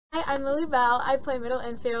Hi, I'm Lily Bell. I play middle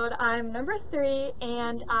infield. I'm number 3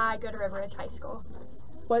 and I go to River Ridge High School.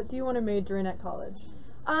 What do you want to major in at college?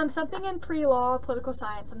 Something in pre-law, political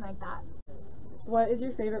science, something like that. What is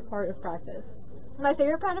your favorite part of practice? My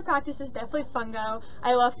favorite part of practice is definitely fungo.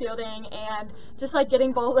 I love fielding and just like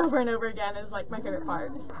getting balls over and over again is like my favorite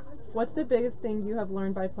part. What's the biggest thing you have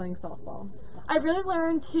learned by playing softball? I've really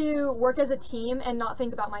learned to work as a team and not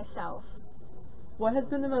think about myself. What has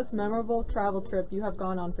been the most memorable travel trip you have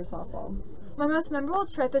gone on for softball? My most memorable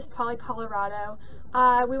trip is probably Colorado.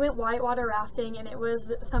 We went whitewater rafting and it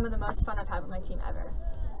was some of the most fun I've had with my team ever.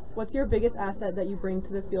 What's your biggest asset that you bring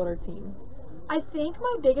to the field or team? I think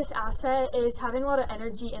my biggest asset is having a lot of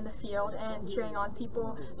energy in the field and cheering on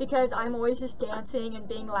people because I'm always just dancing and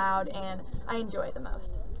being loud and I enjoy it the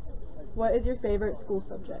most. What is your favorite school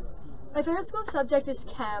subject? My favorite school subject is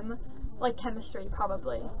chem, like chemistry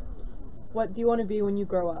probably. What do you want to be when you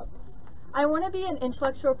grow up? I want to be an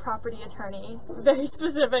intellectual property attorney. Very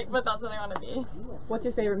specific, but that's what I want to be. What's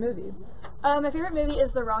your favorite movie? My favorite movie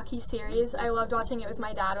is the Rocky series. I loved watching it with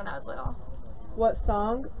my dad when I was little. What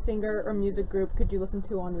song, singer, or music group could you listen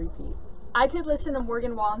to on repeat? I could listen to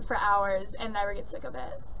Morgan Wallen for hours and never get sick of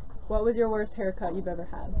it. What was your worst haircut you've ever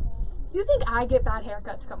had? You think I get bad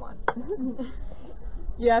haircuts? Come on.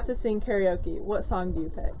 You have to sing karaoke. What song do you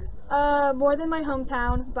pick? More Than My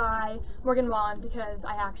Hometown by Morgan Wallen because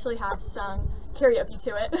I actually have sung karaoke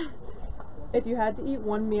to it. If you had to eat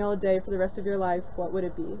one meal a day for the rest of your life, what would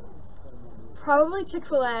it be? Probably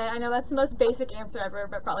Chick-fil-A. I know that's the most basic answer ever,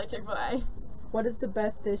 but probably Chick-fil-A. What is the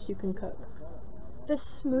best dish you can cook? Does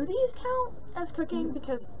smoothies count as cooking?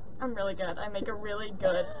 Because I'm really good. I make a really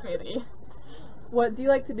good smoothie. What do you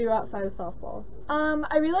like to do outside of softball?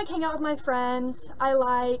 I really like hanging out with my friends. I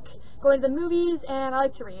like going to the movies and I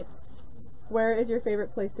like to read. Where is your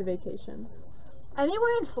favorite place to vacation?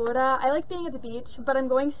 Anywhere in Florida. I like being at the beach, but I'm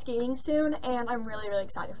going skiing soon and I'm really, really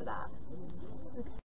excited for that.